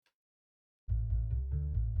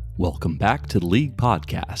Welcome back to the League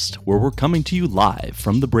Podcast, where we're coming to you live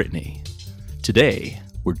from the Brittany. Today,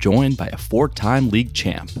 we're joined by a four-time league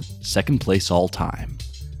champ, second place all-time.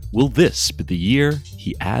 Will this be the year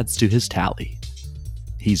he adds to his tally?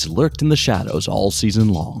 He's lurked in the shadows all season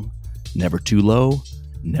long, never too low,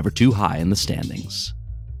 never too high in the standings.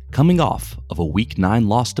 Coming off of a Week 9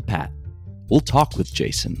 loss to Pat, we'll talk with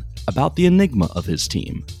Jason about the enigma of his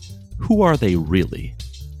team. Who are they really?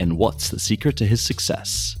 And what's the secret to his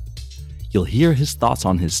success? You'll hear his thoughts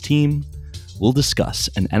on his team, we'll discuss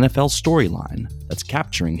an NFL storyline that's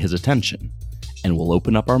capturing his attention, and we'll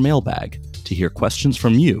open up our mailbag to hear questions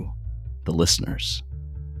from you, the listeners.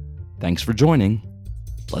 Thanks for joining.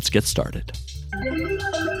 Let's get started.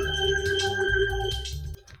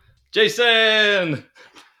 Jason!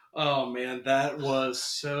 Oh man, that was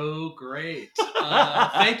so great.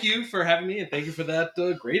 Thank you for having me, and thank you for that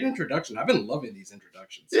great introduction. I've been loving these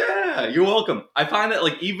introductions. Yeah, you're welcome. I find that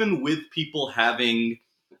even with people having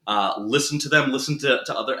listened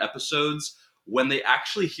to other episodes, when they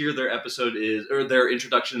actually hear their their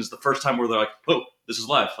introduction is the first time where they're like, "Oh, this is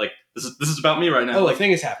live. This is about me right now." Oh, the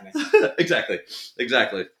thing is happening. Exactly.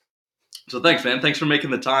 So thanks, man. Thanks for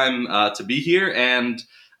making the time to be here, and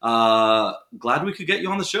glad we could get you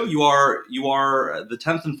on the show. You are the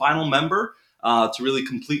 10th and final member to really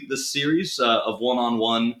complete this series of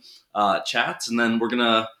one-on-one chats, and then we're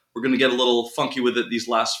gonna get a little funky with it these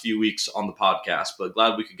last few weeks on the podcast. But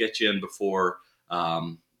glad we could get you in before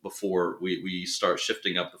we start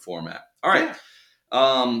shifting up the format. All right,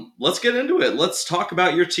 let's get into it. Let's talk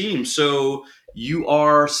about your team. So you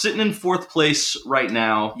are sitting in fourth place right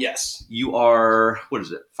now. Yes. You are, what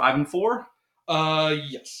is it, 5-4?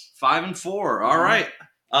 Yes. 5-4. All right.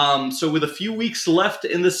 So with a few weeks left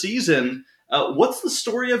in the season, what's the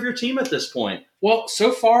story of your team at this point? Well,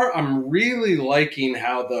 so far, I'm really liking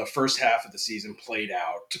how the first half of the season played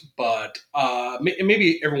out, but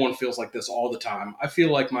maybe everyone feels like this all the time. I feel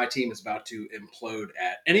like my team is about to implode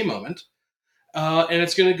at any moment, and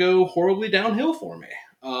it's going to go horribly downhill for me.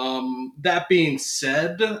 That being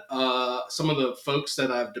said, some of the folks that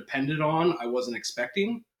I've depended on, I wasn't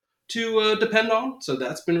expecting to depend on, so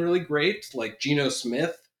that's been really great. Like Geno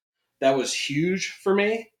Smith, that was huge for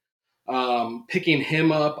me. Picking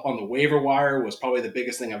him up on the waiver wire was probably the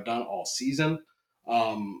biggest thing I've done all season.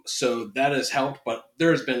 So that has helped, but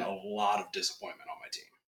there's been a lot of disappointment on my team.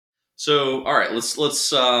 So, all right,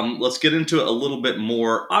 let's get into it a little bit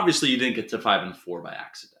more. Obviously, you didn't get to 5-4 by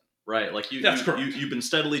accident, right? That's correct. You've been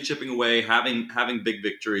steadily chipping away, having big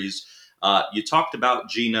victories. You talked about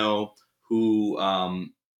Geno, who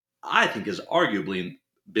I think has arguably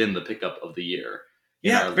been the pickup of the year.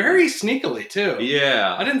 Yeah, very sneakily too.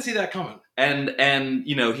 Yeah, I didn't see that coming. And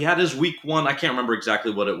he had his week 1. I can't remember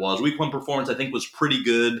exactly what it was. Week 1 performance, I think, was pretty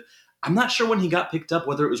good. I'm not sure when he got picked up,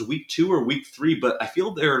 whether it was week 2 or week 3, but I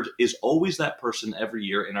feel there is always that person every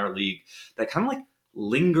year in our league that kind of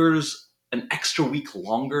lingers an extra week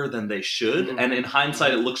longer than they should. Mm-hmm. And in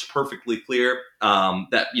hindsight, it looks perfectly clear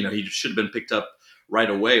that he should have been picked up right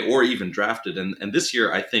away or even drafted. And this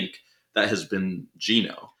year, I think that has been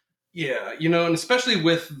Geno. Yeah, and especially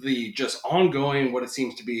with the just ongoing, what it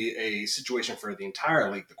seems to be a situation for the entire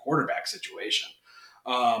league, the quarterback situation,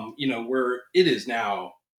 where it is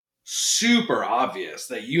now super obvious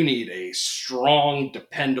that you need a strong,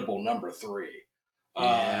 dependable number 3.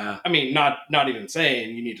 Yeah. I mean, not even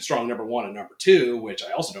saying you need a strong number 1 and number 2, which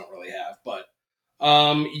I also don't really have, but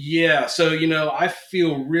yeah. So, I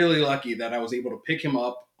feel really lucky that I was able to pick him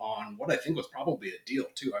up on what I think was probably a deal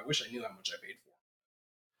too. I wish I knew how much I paid for.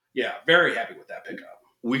 Yeah, very happy with that pickup.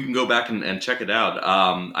 We can go back and check it out.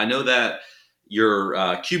 I know that your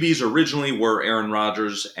QBs originally were Aaron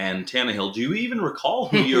Rodgers and Tannehill. Do you even recall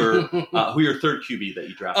who your third QB that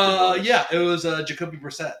you drafted was? Yeah, it was Jacoby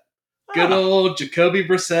Brissett. Good old Jacoby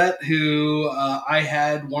Brissett, who I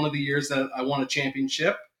had one of the years that I won a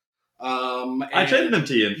championship. I traded him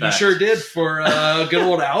to you, in fact. You sure did, for good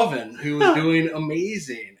old Alvin, who was doing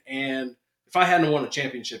amazing. And if I hadn't won a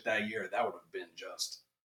championship that year, that would have been just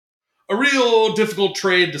a real difficult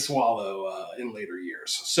trade to swallow in later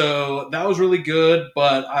years. So that was really good,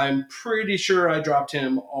 but I'm pretty sure I dropped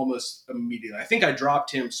him almost immediately. I think I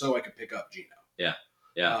dropped him so I could pick up Geno. Yeah.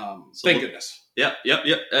 Thank goodness. Yep.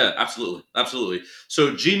 Absolutely.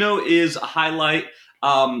 So Geno is a highlight.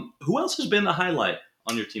 Who else has been a highlight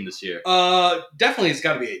on your team this year? Definitely it's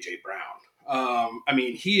got to be A.J. Brown. I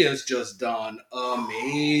mean, he has just done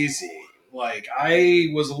amazing. I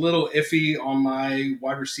was a little iffy on my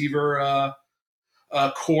wide receiver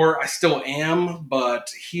core. I still am, but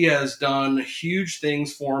he has done huge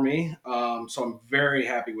things for me. So I'm very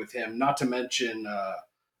happy with him. Not to mention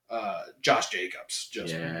Josh Jacobs,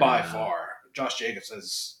 just by far. Josh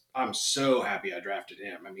Jacobs I'm so happy I drafted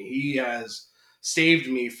him. I mean, he has saved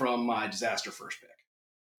me from my disaster first pick.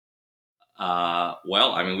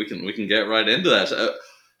 Well, I mean, we can get right into that.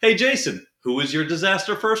 Hey, Jason, who was your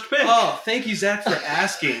disaster first pick? Oh, thank you, Zach, for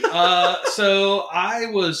asking. So I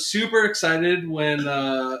was super excited when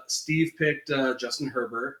Steve picked Justin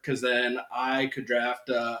Herbert, because then I could draft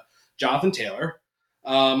Jonathan Taylor.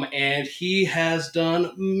 And he has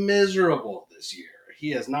done miserable this year. He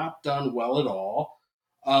has not done well at all.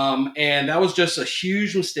 And that was just a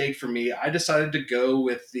huge mistake for me. I decided to go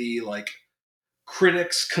with the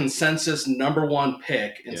critics consensus number one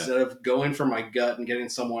pick instead of going for my gut and getting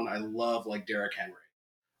someone I love like Derrick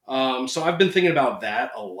Henry. So I've been thinking about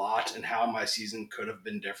that a lot and how my season could have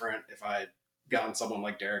been different if I had gotten someone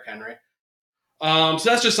like Derrick Henry. So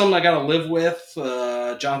that's just something I got to live with.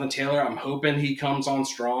 Jonathan Taylor, I'm hoping he comes on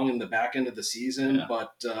strong in the back end of the season,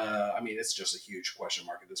 but I mean, it's just a huge question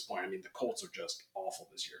mark at this point. I mean, the Colts are just awful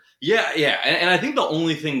this year. Yeah, and I think the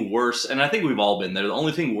only thing worse, and I think we've all been there, the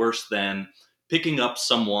only thing worse than picking up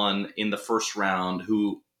someone in the first round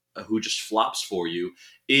who just flops for you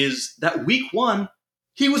is that week one,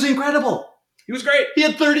 he was incredible. He was great. He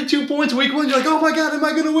had 32 points week one. You're like, oh my God, am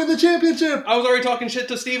I going to win the championship? I was already talking shit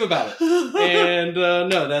to Steve about it. And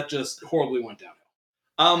no, that just horribly went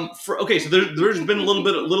downhill. So there's been a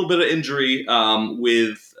little bit of injury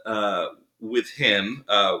with him,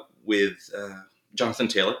 with Jonathan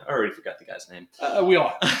Taylor. I already forgot the guy's name. We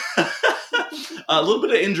all have. A little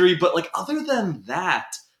bit of injury, but other than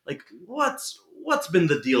that, what's been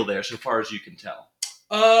the deal there so far as you can tell?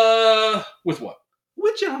 With what?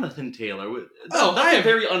 With Jonathan Taylor. That's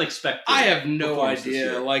very unexpected. I have no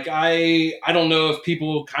idea. I don't know if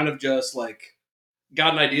people kind of just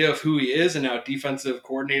got an idea of who he is, and now defensive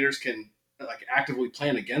coordinators can actively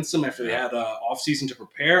plan against him after they had an offseason to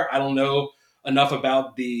prepare. I don't know enough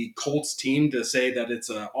about the Colts team to say that it's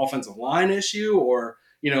an offensive line issue or,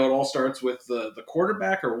 it all starts with the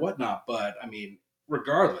quarterback or whatnot. But, I mean,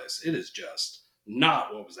 regardless, it is just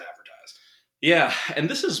not what was advertised. Yeah, and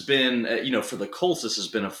this has been, for the Colts, this has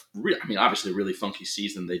been obviously a really funky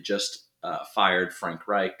season. They just fired Frank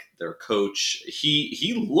Reich, their coach.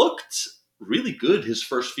 He looked really good his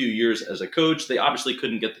first few years as a coach. They obviously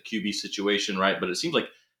couldn't get the QB situation right, but it seems like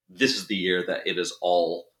this is the year that it has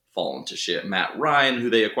all fallen to shit. Matt Ryan,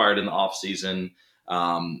 who they acquired in the offseason,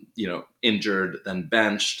 injured, then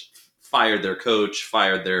benched, fired their coach,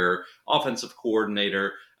 fired their offensive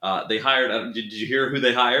coordinator. They hired, did you hear who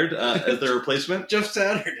they hired as their replacement? Jeff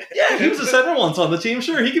Saturday. Yeah, he was a center once on the team.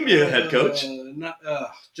 Sure, he can be a head coach. I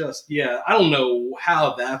don't know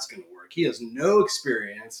how that's going to work. He has no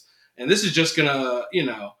experience. And this is just going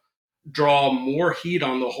to, draw more heat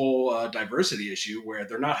on the whole diversity issue where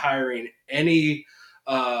they're not hiring any,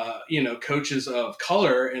 coaches of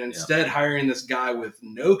color and instead hiring this guy with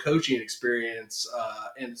no coaching experience.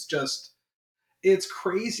 And it's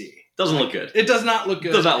crazy. Doesn't look good. It does not look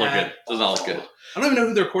good. Does not look good. Does not look good. I don't even know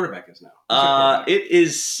who their quarterback is now. It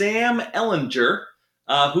is Sam Ehlinger,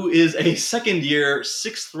 who is a second-year,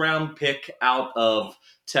 sixth-round pick out of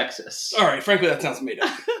Texas. All right. Frankly, that sounds made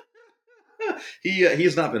up. He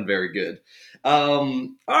has not been very good. All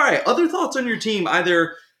right. Other thoughts on your team,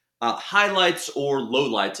 either highlights or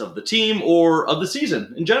lowlights of the team or of the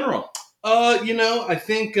season in general? I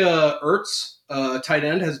think Ertz, tight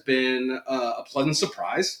end, has been a pleasant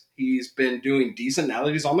surprise. He's been doing decent now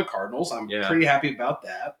that he's on the Cardinals. I'm pretty happy about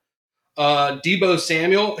that. Deebo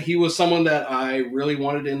Samuel, he was someone that I really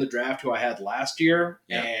wanted in the draft who I had last year.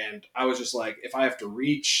 Yeah. And I was just like, if I have to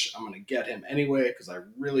reach, I'm going to get him anyway because I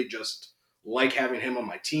really just like having him on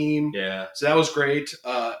my team. Yeah. So that was great.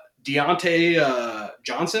 Deontay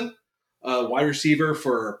Johnson, wide receiver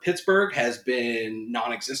for Pittsburgh, has been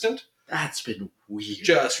non-existent. That's been weird.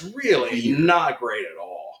 Just really not great at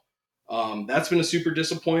all. That's been a super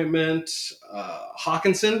disappointment.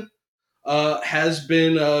 Hawkinson has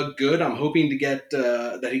been good. I'm hoping to get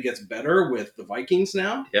that he gets better with the Vikings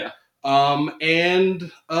now. Yeah.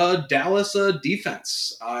 And Dallas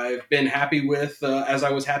defense, I've been happy with as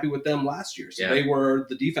I was happy with them last year. So they were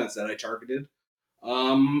the defense that I targeted.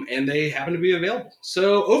 And they happen to be available.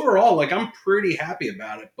 So overall, I'm pretty happy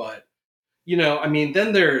about it. But,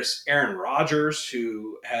 then there's Aaron Rodgers,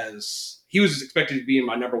 he was expected to be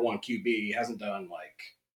my number one QB. He hasn't done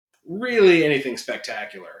really anything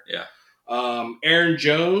spectacular. Yeah. Aaron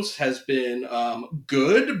Jones has been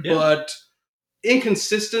good, but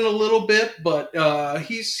inconsistent a little bit, but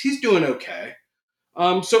he's doing okay.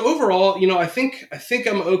 So overall, I think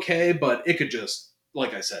I'm okay, but it could just,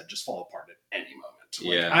 like I said, just fall apart at any moment.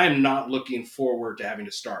 I am not looking forward to having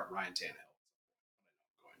to start Ryan Tannehill.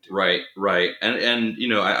 to. Right. And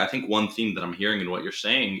I think one theme that I'm hearing in what you're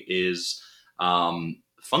saying is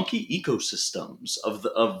funky ecosystems of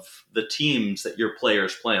the teams that your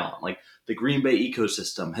players play on. Like the Green Bay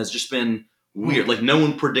ecosystem has just been weird. Like no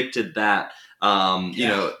one predicted that.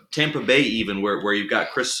 Tampa Bay even where you've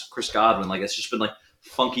got Chris Godwin. Like it's just been like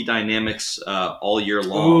funky dynamics all year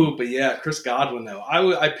long. Ooh, but yeah, Chris Godwin though.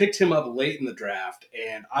 I picked him up late in the draft,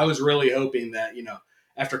 and I was really hoping that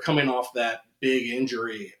after coming off that big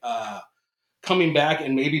injury, coming back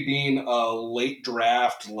and maybe being a late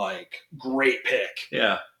draft like great pick.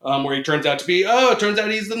 Yeah. Where he turns out to be, it turns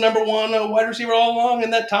out he's the number one wide receiver all along,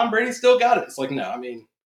 and that Tom Brady still got it. It's like, no, I mean,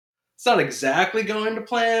 it's not exactly going to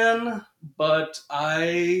plan, but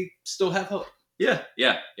I still have hope. Yeah.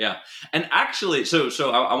 And actually, so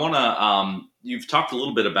I want to. You've talked a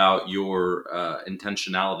little bit about your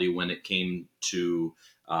intentionality when it came to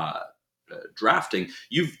drafting.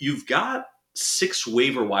 You've got 6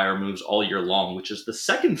 waiver wire moves all year long, which is the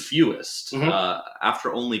second fewest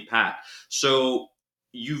after only Pat. So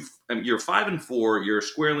you're 5-4. You're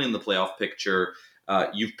squarely in the playoff picture.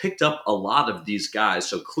 You've picked up a lot of these guys,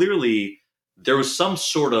 so clearly there was some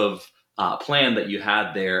sort of plan that you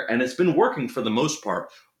had there, and it's been working for the most part.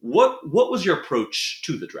 What was your approach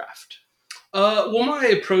to the draft? Well, my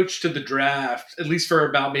approach to the draft, at least for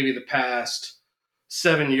about maybe the past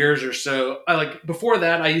 7 years or so, before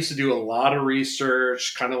that, I used to do a lot of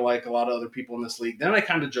research, kind of like a lot of other people in this league. Then I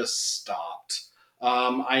kind of just stopped.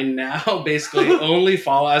 I now basically only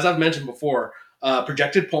follow, as I've mentioned before,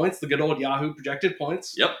 projected points, the good old Yahoo projected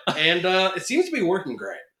points. Yep. And it seems to be working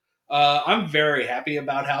great. I'm very happy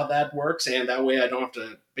about how that works, and that way I don't have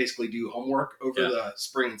to basically do homework over the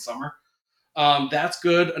spring and summer. That's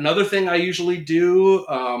good. Another thing I usually do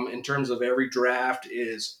in terms of every draft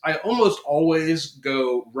is I almost always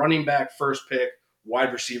go running back first pick,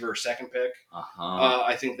 wide receiver second pick.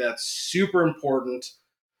 I think that's super important.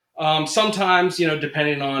 Sometimes,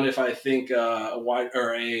 depending on if I think a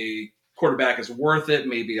quarterback is worth it,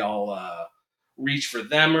 maybe I'll reach for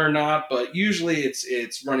them or not. But usually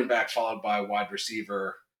it's running back followed by wide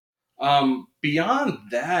receiver. Beyond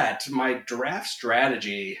that, my draft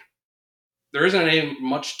strategy, there isn't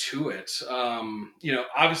much to it.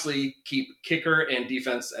 Obviously keep kicker and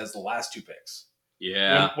defense as the last 2 picks.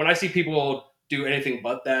 Yeah. When I see people do anything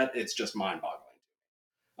but that, it's just mind-boggling.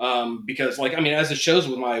 Because, as it shows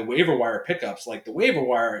with my waiver wire pickups, the waiver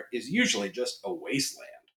wire is usually just a wasteland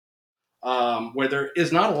where there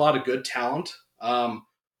is not a lot of good talent.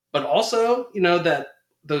 But also, that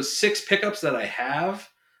those 6 pickups that I have,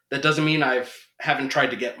 that doesn't mean I haven't tried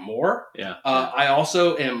to get more. Yeah. I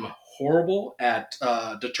also am horrible at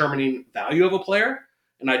determining value of a player,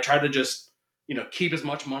 and I try to just keep as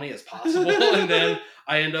much money as possible, and then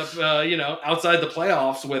I end up outside the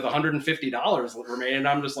playoffs with $150 remaining, and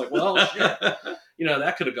I'm just like, well, shit,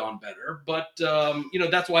 that could have gone better. But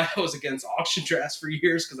that's why I was against auction drafts for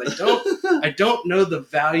years, because I don't know the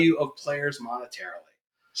value of players monetarily.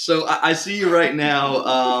 So I see you right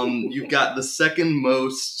now. You've got the second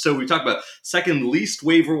most. So we talked about second least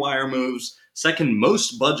waiver wire moves, second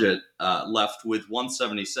most budget left with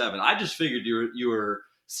 177. I just figured you were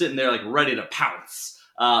sitting there ready to pounce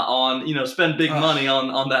on spend big money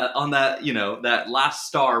on that that last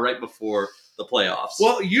star right before the playoffs.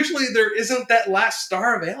 Well, usually there isn't that last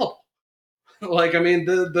star available.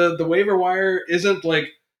 The waiver wire isn't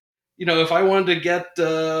if I wanted to get.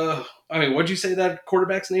 What'd you say that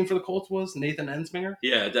quarterback's name for the Colts was? Nathan Ensminger?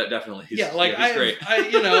 Yeah, definitely. He's great.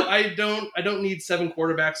 I don't need 7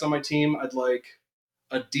 quarterbacks on my team. I'd like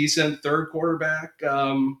a decent third quarterback.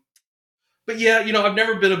 But yeah, I've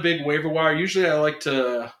never been a big waiver wire. Usually I like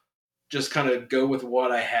to just kind of go with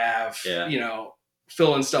what I have,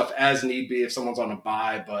 fill in stuff as need be if someone's on a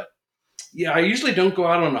bye. But yeah, I usually don't go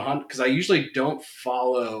out on a hunt because I usually don't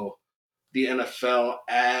follow the NFL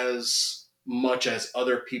as much as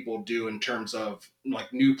other people do in terms of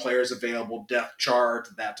new players available, depth chart,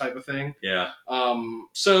 that type of thing. Yeah.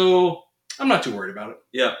 So I'm not too worried about it.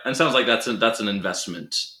 Yeah, and it sounds like that's an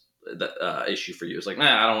investment issue for you. It's I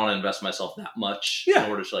don't want to invest myself that much in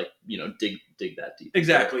order to dig that deep.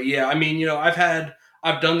 Exactly. Yeah.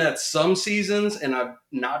 I've done that some seasons, and I've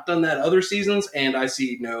not done that other seasons, and I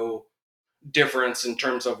see no difference in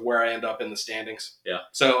terms of where I end up in the standings. Yeah.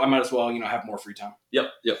 So I might as well, have more free time. Yep.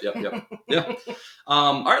 Yeah.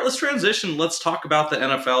 All right, let's transition. Let's talk about the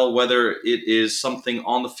NFL, whether it is something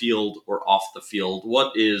on the field or off the field.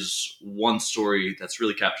 What is one story that's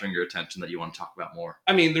really capturing your attention that you want to talk about more?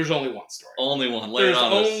 There's only one story. Only one. There's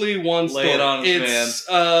only one story. Lay it on us,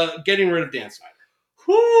 it's getting rid of Dan Snyder.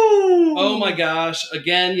 Oh my gosh.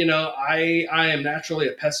 Again, I am naturally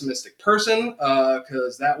a pessimistic person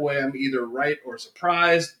because that way I'm either right or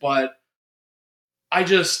surprised. But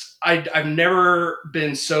I've never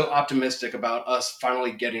been so optimistic about us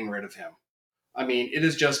finally getting rid of him. I mean, it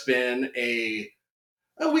has just been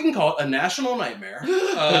we can call it a national nightmare.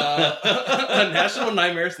 A national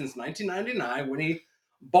nightmare since 1999 when he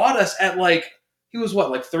bought us at he was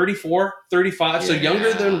what, like 34, 35? So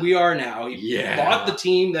younger than we are now. He bought the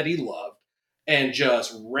team that he loved and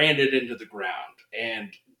just ran it into the ground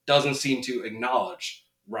and doesn't seem to acknowledge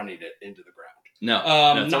running it into the ground.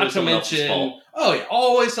 No, not to mention,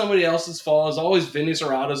 always somebody else's fault. It was always Vinny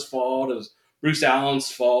Serrato's fault. It was Bruce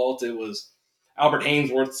Allen's fault. It was Albert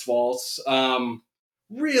Hainsworth's fault.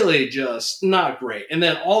 Really just not great. And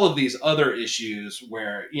then all of these other issues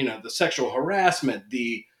where, the sexual harassment,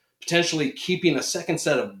 the potentially keeping a second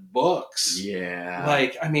set of books. Yeah.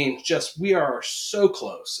 Just we are so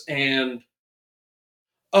close. And,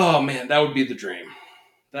 oh man, that would be the dream.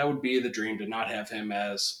 That would be the dream to not have him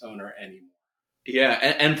as owner anymore. Yeah,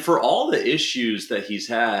 and for all the issues that he's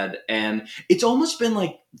had, and it's almost been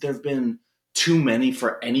like there have been too many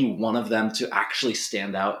for any one of them to actually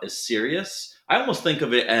stand out as serious. I almost think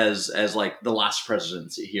of it as like the last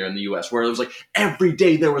presidency here in the U.S., where it was like every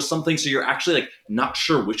day there was something, so you're actually like not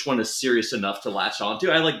sure which one is serious enough to latch onto.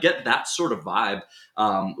 I get that sort of vibe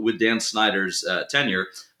with Dan Snyder's tenure.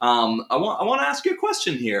 I want to ask you a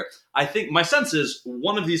question here. I think my sense is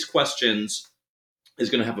one of these questions is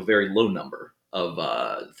going to have a very low number of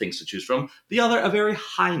things to choose from. The other, a very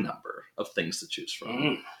high number of things to choose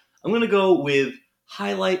from. I'm going to go with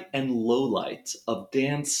highlight and lowlight of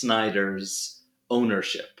Dan Snyder's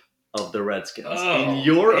ownership of the Redskins. In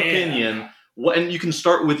your opinion, and you can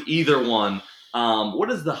start with either one, what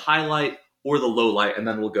is the highlight or the lowlight? And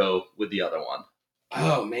then we'll go with the other one.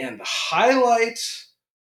 Oh, man, the highlight...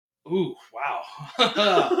 Ooh, wow.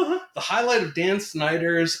 The highlight of Dan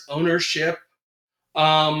Snyder's ownership...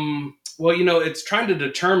 it's trying to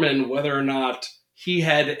determine whether or not he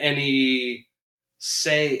had any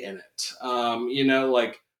say in it.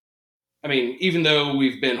 Even though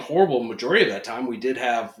we've been horrible majority of that time, we did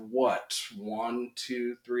have 1,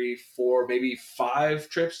 2, 3, 4, maybe 5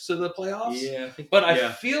 trips to the playoffs. Yeah,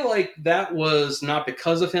 I feel like that was not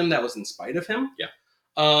because of him; that was in spite of him.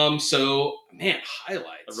 Yeah. So, man,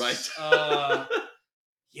 highlights. Right.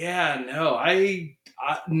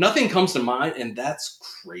 Nothing comes to mind, and that's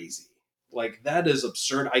crazy. Like, that is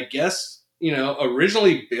absurd. I guess,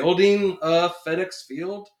 originally building FedEx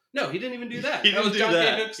Field. No, he didn't even do that. That was John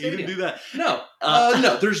K. Cook Stadium. He didn't do that.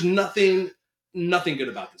 No, there's nothing good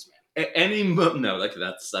about this man.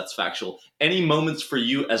 That's factual. Any moments for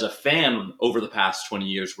you as a fan over the past 20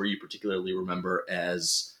 years where you particularly remember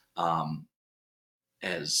as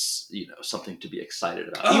something to be excited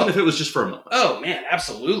about, even if it was just for a moment? Oh man,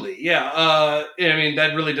 absolutely, yeah.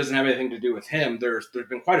 That really doesn't have anything to do with him. There's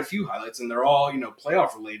been quite a few highlights, and they're all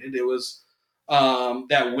playoff related. It was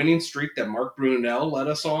that winning streak that Mark Brunell led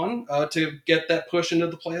us on to get that push into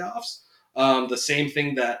the playoffs. The same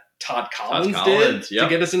thing that Todd Collins did to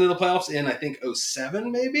get us into the playoffs in, I think,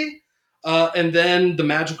 2007 maybe. And then the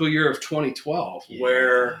magical year of 2012,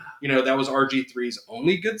 where that was RG3's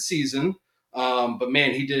only good season. But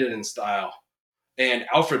man, he did it in style. And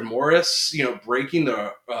Alfred Morris, breaking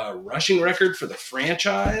the rushing record for the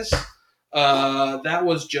franchise. That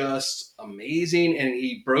was just amazing. And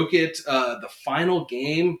he broke it the final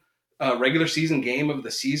game, regular season game of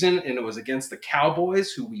the season. And it was against the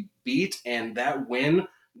Cowboys, who we beat. And that win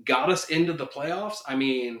got us into the playoffs.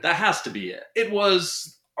 That has to be it. It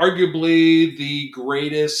was arguably the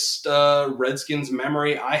greatest Redskins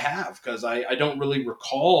memory I have, because I don't really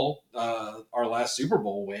recall our last Super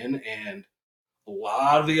Bowl win, and a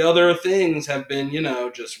lot of the other things have been,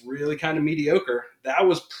 just really kind of mediocre. That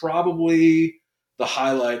was probably the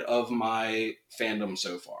highlight of my fandom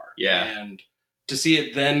so far. Yeah. And to see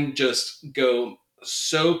it then just go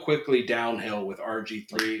so quickly downhill with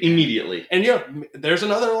RG3. Immediately. And, there's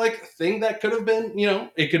another thing that could have been,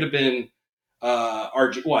 it could have been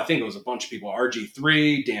RG. Well, I think it was a bunch of people.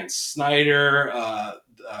 RG3, Dan Snyder,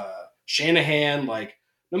 Shanahan.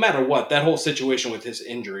 No matter what, that whole situation with his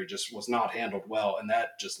injury just was not handled well, and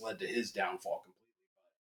that just led to his downfall completely.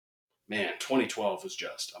 Man, 2012 was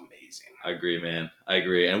just amazing. I agree, man. I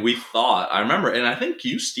agree. And I remember, and I think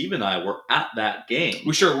you, Steve, and I were at that game.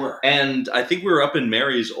 We sure were. And I think we were up in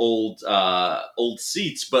Mary's old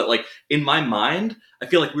seats, but in my mind, I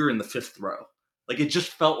feel like we were in the 5th row. It just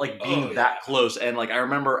felt like being that close. And I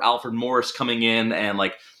remember Alfred Morris coming in and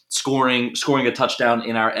scoring a touchdown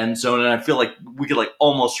in our end zone, and I feel like we could like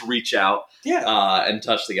almost reach out and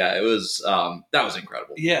touch the guy. It was that was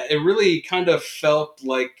incredible. Yeah, it really kind of felt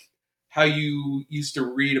like how you used to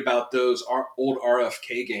read about those old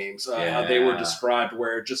RFK games, how they were described,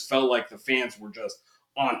 where it just felt like the fans were just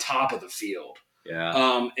on top of the field.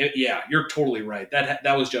 Yeah. You're totally right.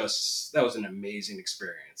 That was an amazing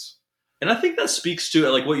experience. And I think that speaks to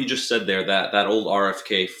like what you just said there, that old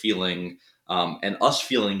RFK feeling, and us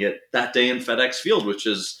feeling it that day in FedEx Field, which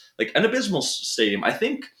is like an abysmal stadium. I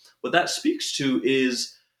think what that speaks to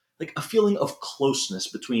is like a feeling of closeness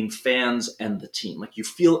between fans and the team. Like you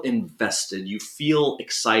feel invested, you feel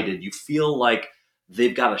excited, you feel like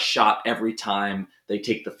they've got a shot every time they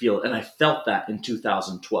take the field. And I felt that in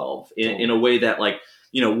 2012 in a way that, like,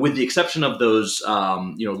 with the exception of those,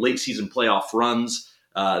 late season playoff runs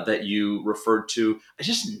that you referred to, I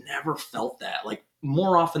just never felt that. Like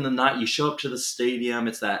more often than not, you show up to the stadium,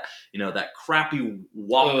 it's that, that crappy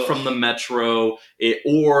walk from the metro,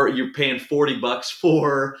 or you're paying $40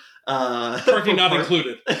 for parking not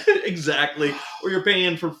included. Exactly. Or you're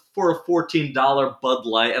paying for a $14 Bud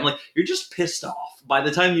Light, and like you're just pissed off by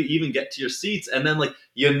the time you even get to your seats, and then like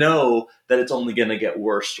that it's only going to get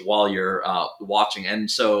worse while you're watching.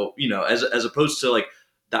 And so as opposed to like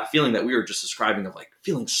that feeling that we were just describing of like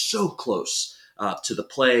feeling so close to the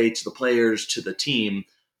play, to the players, to the team,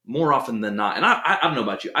 more often than not. And I don't know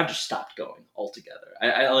about you, I've just stopped going altogether.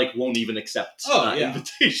 I like won't even accept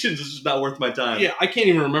invitations. It's just not worth my time. Yeah, I can't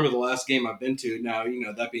even remember the last game I've been to. Now,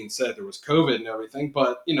 that being said, there was COVID and everything,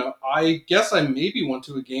 but, I guess I maybe went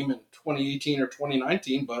to a game in 2018 or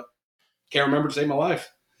 2019, but can't remember to save my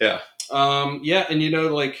life. Yeah.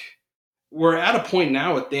 And, like, we're at a point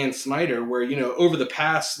now with Dan Snyder where, over the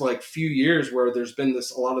past, like, few years where there's been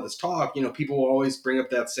a lot of this talk, people will always bring up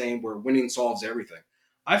that saying where winning solves everything.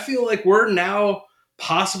 I feel like we're now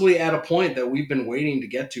possibly at a point that we've been waiting to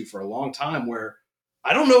get to for a long time where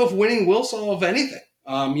I don't know if winning will solve anything.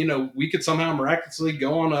 We could somehow miraculously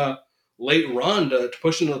go on a late run to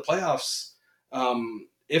push into the playoffs.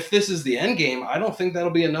 If this is the end game, I don't think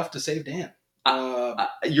that'll be enough to save Dan.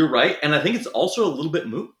 You're right, and I think it's also a little bit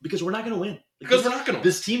moot because we're not going to win. Because we're not going to win.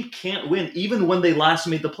 This team can't win. Even when they last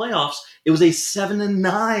made the playoffs, it was a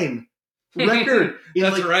 7-9 record.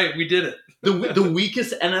 That's right, we did it. the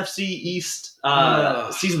weakest NFC East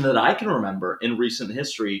season that I can remember in recent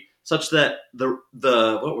history, such that the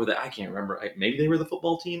what were they? I can't remember. Maybe they were the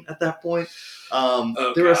football team at that point. They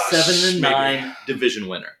were a 7-9 division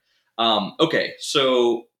winner. Okay,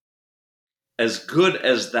 so as good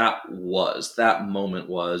as that moment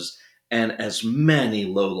was, and as many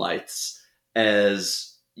lowlights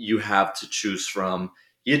as you have to choose from,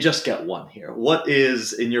 you just get one here. What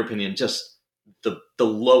is, in your opinion, just the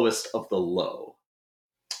lowest of the low?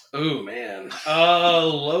 Oh man.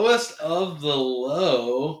 Lowest of the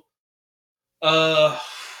low. Man.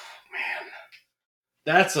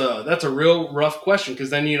 That's a real rough question, because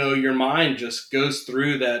then your mind just goes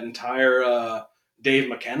through that entire Dave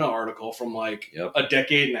McKenna article from like a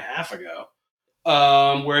decade and a half ago.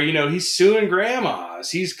 Where he's suing grandmas,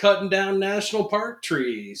 he's cutting down national park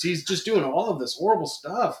trees, he's just doing all of this horrible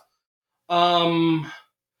stuff.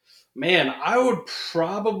 Man, I would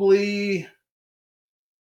probably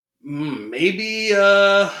maybe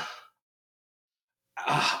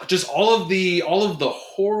just all of the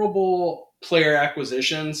horrible player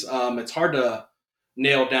acquisitions. It's hard to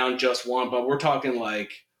nail down just one, but we're talking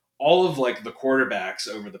like all of like the quarterbacks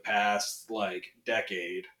over the past like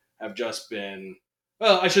decade have just been,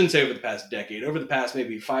 well, I shouldn't say over the past decade, over the past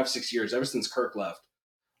maybe 5-6 years, ever since Kirk left.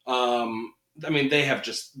 They have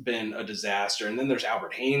just been a disaster. And then there's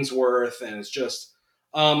Albert Haynesworth, and it's just,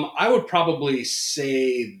 I would probably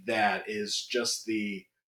say that is just the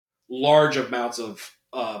large amounts of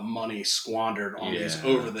money squandered on these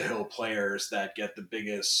over-the-hill players that get the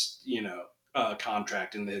biggest,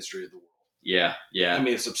 contract in the history of the world. Yeah.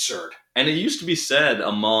 It's absurd. And it used to be said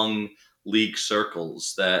among league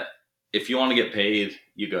circles that if you want to get paid,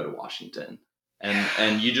 you go to Washington,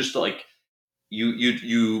 and you just like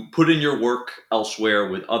you put in your work elsewhere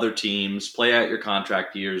with other teams, play out your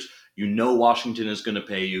contract years. Washington is going to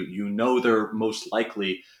pay you. They're most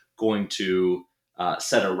likely going to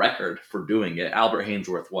set a record for doing it. Albert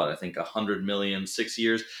Haynesworth, I think $100 million, 6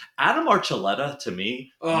 years. Adam Archuleta, to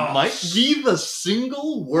me, might be the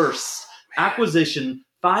single worst acquisition.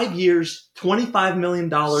 5 years, $25 million,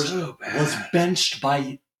 was benched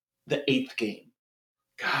by the 8th game.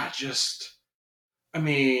 God, just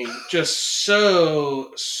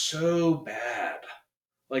so bad.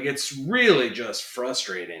 Like, it's really just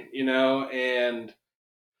frustrating, and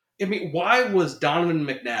why was Donovan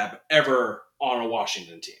McNabb ever on a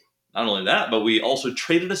Washington team. Not only that, but we also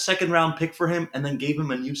traded a second-round pick for him and then gave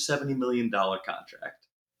him a new $70 million contract.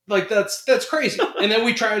 Like, that's crazy. And then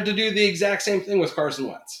we tried to do the exact same thing with Carson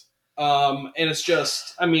Wentz. And it's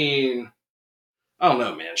just, I mean, I don't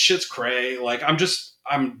know, man. Shit's cray. Like,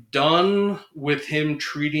 I'm done with him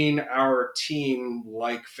treating our team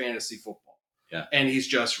like fantasy football. Yeah. And he's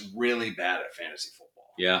just really bad at fantasy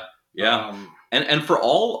football. Yeah. Yeah. And for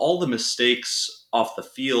all the mistakes off the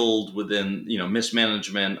field within,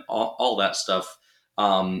 mismanagement, all that stuff,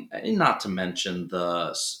 and not to mention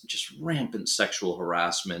the just rampant sexual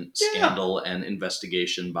harassment scandal and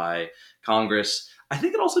investigation by Congress, I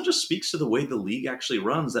think it also just speaks to the way the league actually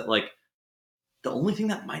runs, that like the only thing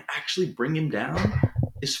that might actually bring him down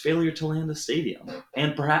is failure to land a stadium,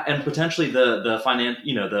 and potentially the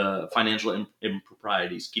financial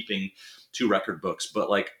improprieties, keeping 2 record books. But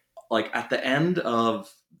like at the end of,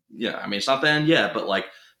 it's not the end yet, but like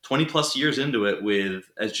 20 plus years into it, with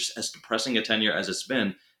as depressing a tenure as it's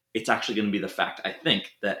been, it's actually going to be the fact, I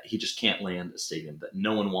think, that he just can't land a stadium, that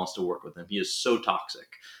no one wants to work with him. He is so toxic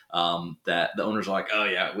that the owners are like, oh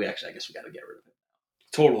yeah, I guess we got to get rid of him.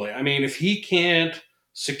 Totally. I mean, if he can't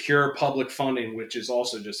secure public funding, which is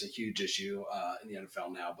also just a huge issue in the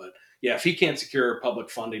NFL now, but yeah, if he can't secure public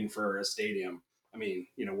funding for a stadium, I mean,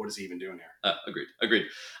 what is he even doing here? Agreed.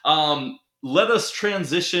 Let us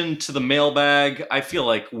transition to the mailbag. I feel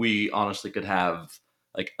like we honestly could have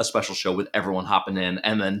like a special show with everyone hopping in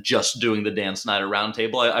and then just doing the Dan Snyder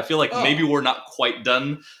roundtable. I feel like maybe we're not quite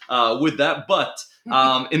done with that, but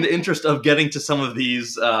in the interest of getting to some of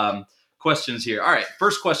these questions here. All right,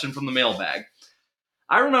 first question from the mailbag.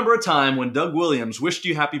 I remember a time when Doug Williams wished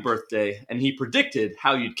you happy birthday, and he predicted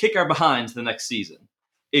how you'd kick our behinds the next season.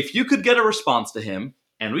 If you could get a response to him,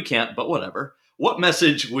 and we can't, but whatever, what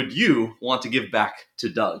message would you want to give back to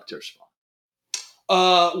Doug to respond?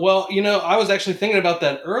 Well, I was actually thinking about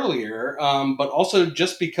that earlier, but also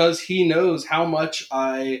just because he knows how much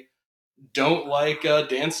I don't like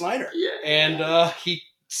Dan Snyder. Yeah. And he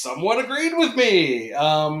somewhat agreed with me.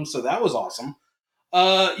 So that was awesome.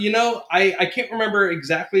 I can't remember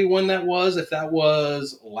exactly when that was, if that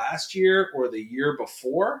was last year or the year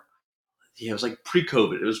before. Yeah, it was like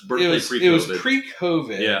pre-COVID. It was birthday pre-COVID. It was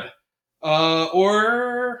pre-COVID. Yeah.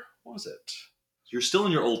 Or was it? You're still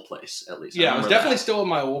in your old place, at least. Yeah, I was definitely still in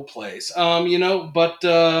my old place. I'm not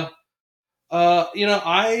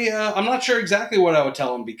sure exactly what I would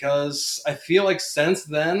tell him, because I feel like since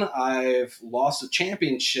then I've lost a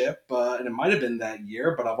championship, and it might have been that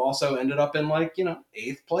year, but I've also ended up in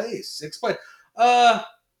 8th place, 6th place.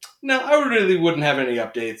 No, I really wouldn't have any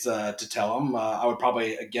updates to tell him. I would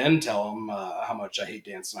probably again tell him how much I hate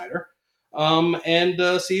Dan Snyder,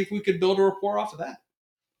 and see if we could build a rapport off of that.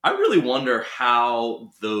 I really wonder how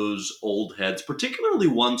those old heads, particularly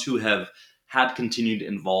ones who have had continued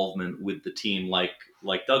involvement with the team, like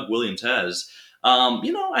Doug Williams has.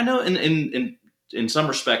 I know in some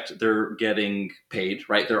respect they're getting paid,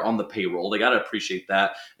 right? They're on the payroll. They got to appreciate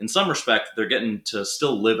that. In some respect, they're getting to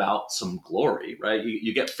still live out some glory, right?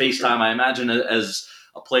 You get FaceTime. Sure. I imagine as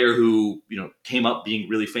a player who came up being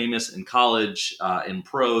really famous in college, in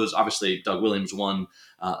pros. Obviously, Doug Williams won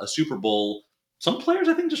a Super Bowl. Some players,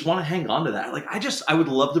 I think, just want to hang on to that. Like, I would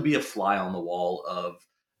love to be a fly on the wall of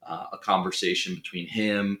a conversation between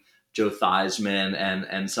him, Joe Theismann,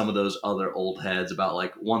 and some of those other old heads about,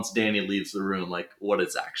 like, once Danny leaves the room, like, what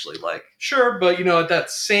it's actually like. Sure, but, at that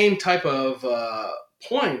same type of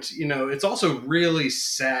point, it's also really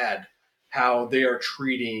sad how they are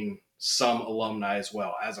treating some alumni as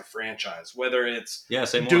well as a franchise, whether it's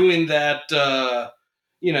doing that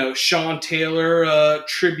Sean Taylor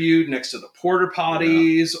tribute next to the porta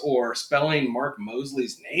potties, or spelling Mark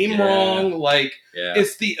Mosley's name wrong.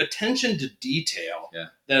 It's the attention to detail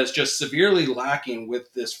that is just severely lacking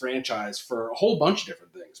with this franchise for a whole bunch of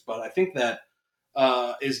different things. But I think that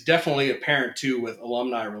is definitely apparent too with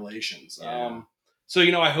alumni relations. So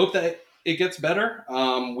I hope that it gets better.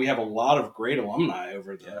 We have a lot of great alumni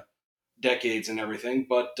over the decades and everything,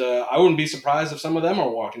 but I wouldn't be surprised if some of them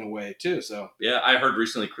are walking away too. So I heard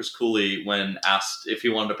recently Chris Cooley, when asked if he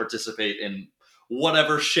wanted to participate in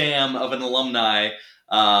whatever sham of an alumni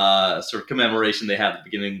sort of commemoration they had at the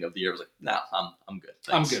beginning of the year, was like, "No, I'm good.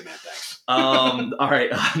 Thanks. I'm good, man. Thanks." All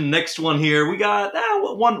right, next one here. We got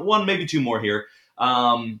one, maybe 2 more here.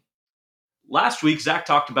 Last week, Zach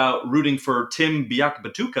talked about rooting for Tim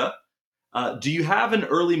Biakabatuka. Do you have an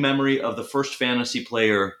early memory of the first fantasy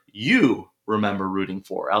player you remember rooting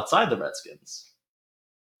for outside the Redskins?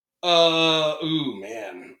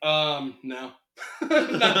 Man. No.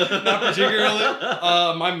 not particularly.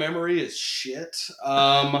 My memory is shit.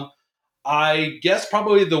 I guess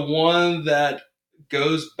probably the one that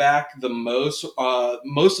goes back the most.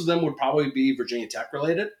 Most of them would probably be Virginia Tech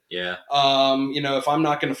related. Yeah. If I'm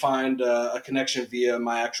not going to find a connection via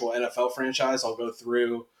my actual NFL franchise, I'll go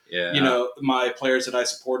through, my players that I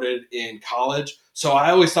supported in college. So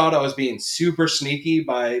I always thought I was being super sneaky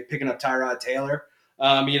by picking up Tyrod Taylor.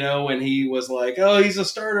 When he was like, oh, he's a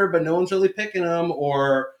starter, but no one's really picking him,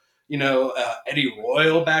 or Eddie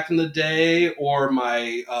Royal back in the day, or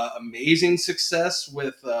my amazing success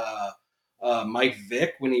with Mike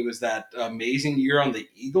Vick when he was that amazing year on the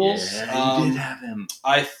Eagles. Yeah, you did have him.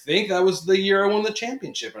 I think that was the year I won the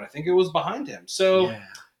championship, and I think it was behind him. So,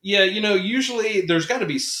 usually there's got to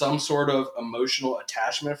be some sort of emotional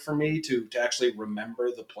attachment for me to actually remember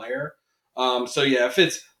the player. If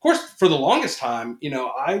it's, of course, for the longest time,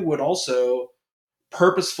 I would also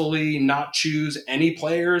purposefully not choose any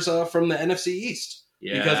players from the NFC East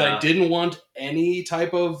because I didn't want any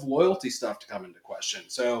type of loyalty stuff to come into question.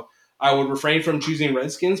 So I would refrain from choosing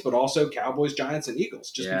Redskins, but also Cowboys, Giants, and Eagles,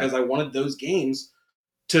 just because I wanted those games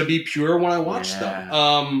to be pure when I watched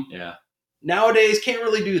them. Nowadays, can't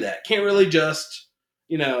really do that. Can't really just,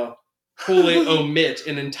 fully omit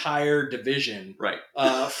an entire division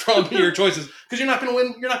from your choices because you're not going to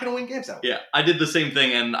win. You're not going to win games that way. Yeah, I did the same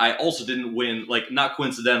thing, and I also didn't win. Like, not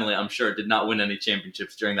coincidentally, I'm sure, did not win any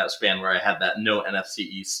championships during that span where I had that no NFC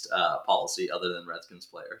East policy other than Redskins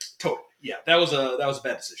players. Totally. Yeah, that was a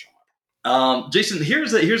bad decision. Jason,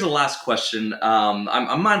 here's a last question.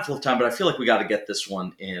 I'm mindful of time, but I feel like we got to get this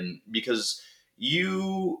one in because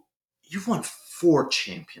you've won 4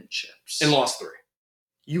 championships and lost 3.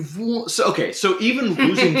 You've won, so even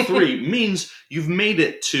losing 3 means you've made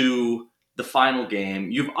it to the final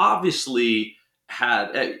game. You've obviously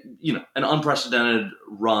had an unprecedented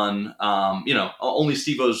run. Only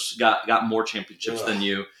Steve-O's got more championships than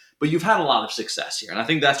you, but you've had a lot of success here, and I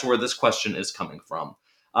think that's where this question is coming from.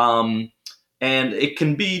 And it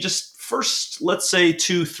can be just first, let's say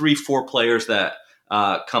 2, 3, 4 players that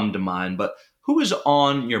come to mind. But who is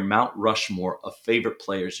on your Mount Rushmore of favorite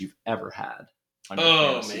players you've ever had on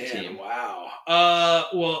your fantasy team? Wow.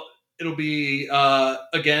 Well, it'll be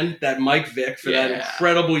again that Mike Vick for that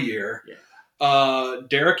incredible year. Yeah.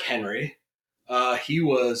 Derrick Henry. He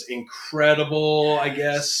was incredible. I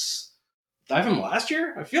guess. Did I have him last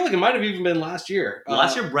year? I feel like it might have even been last year.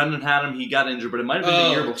 Last year, Brendan had him. He got injured, but it might have been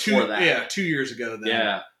the year before that. Yeah, 2 years ago then.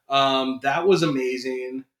 Yeah. That was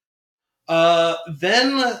amazing.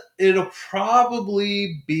 Then it'll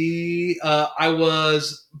probably be, I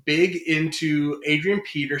was big into Adrian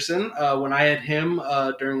Peterson when I had him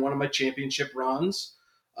during one of my championship runs.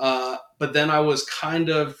 But then I was kind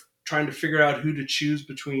of trying to figure out who to choose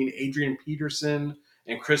between Adrian Peterson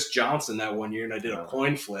and Chris Johnson that one year, and I did a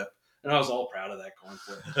coin flip. And I was all proud of that coin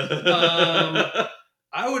flip.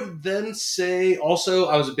 I would then say also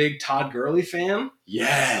I was a big Todd Gurley fan.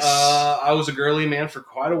 Yes. I was a Gurley man for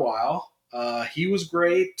quite a while. He was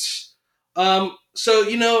great. In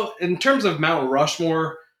terms of Mount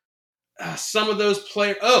Rushmore, some of those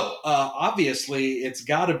players. Obviously it's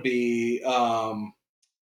got to be.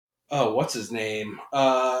 What's his name?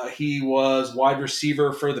 He was wide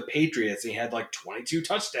receiver for the Patriots. He had like 22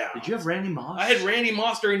 touchdowns. Did you have Randy Moss? I had Randy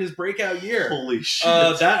Moss during his breakout year. Holy shit!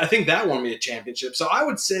 I think that won me a championship. So I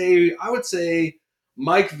would say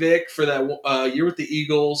Mike Vick for that year with the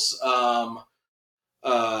Eagles.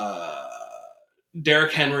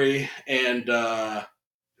 Derrick Henry and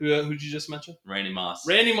who'd you just mention? Randy Moss.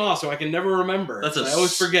 Randy Moss, who I can never remember. I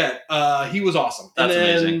always forget. He was awesome. That's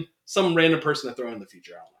amazing. Some random person to throw in the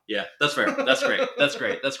future. I don't know. Yeah, that's fair. That's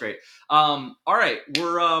great. That's great. All right,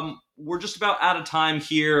 we're just about out of time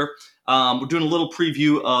here. We're doing a little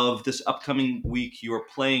preview of this upcoming week. You are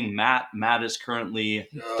playing Matt. Matt is currently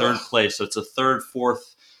third place, so it's a third,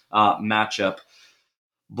 fourth matchup.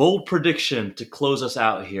 Bold prediction to close us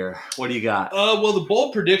out here. What do you got? Well, the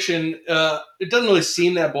bold prediction, it doesn't really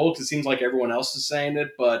seem that bold because it seems like everyone else is saying it,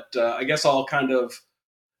 but I guess I'll kind of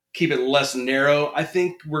keep it less narrow. I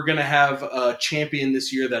think we're going to have a champion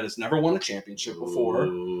this year that has never won a championship before.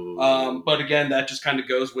 But again, that just kind of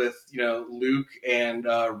goes with, Luke and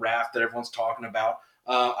Raph that everyone's talking about.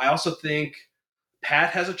 I also think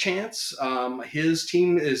Pat has a chance. His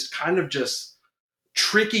team is kind of just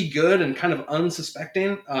tricky good and kind of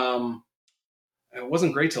unsuspecting. It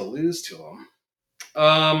wasn't great to lose to him.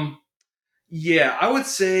 I would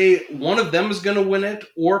say one of them is going to win it,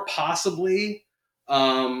 or possibly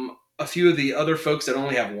a few of the other folks that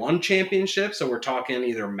only have one championship. So we're talking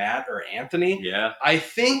either Matt or Anthony. Yeah. I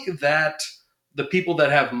think that the people that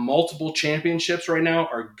have multiple championships right now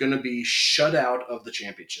are going to be shut out of the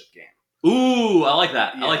championship game. Ooh, I like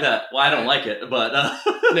that. Yeah. I like that. Well, I don't like it, but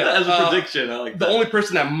as a prediction, I like the that. only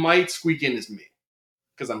person that might squeak in is me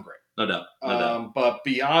because I'm great. No doubt. No doubt. But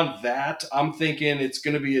beyond that, I'm thinking it's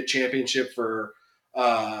going to be a championship for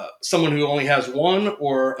someone who only has one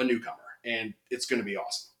or a newcomer, and it's going to be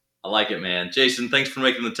awesome. I like it, man. Jason, thanks for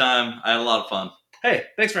making the time. I had a lot of fun. Hey,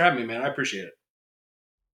 thanks for having me, man. I appreciate it.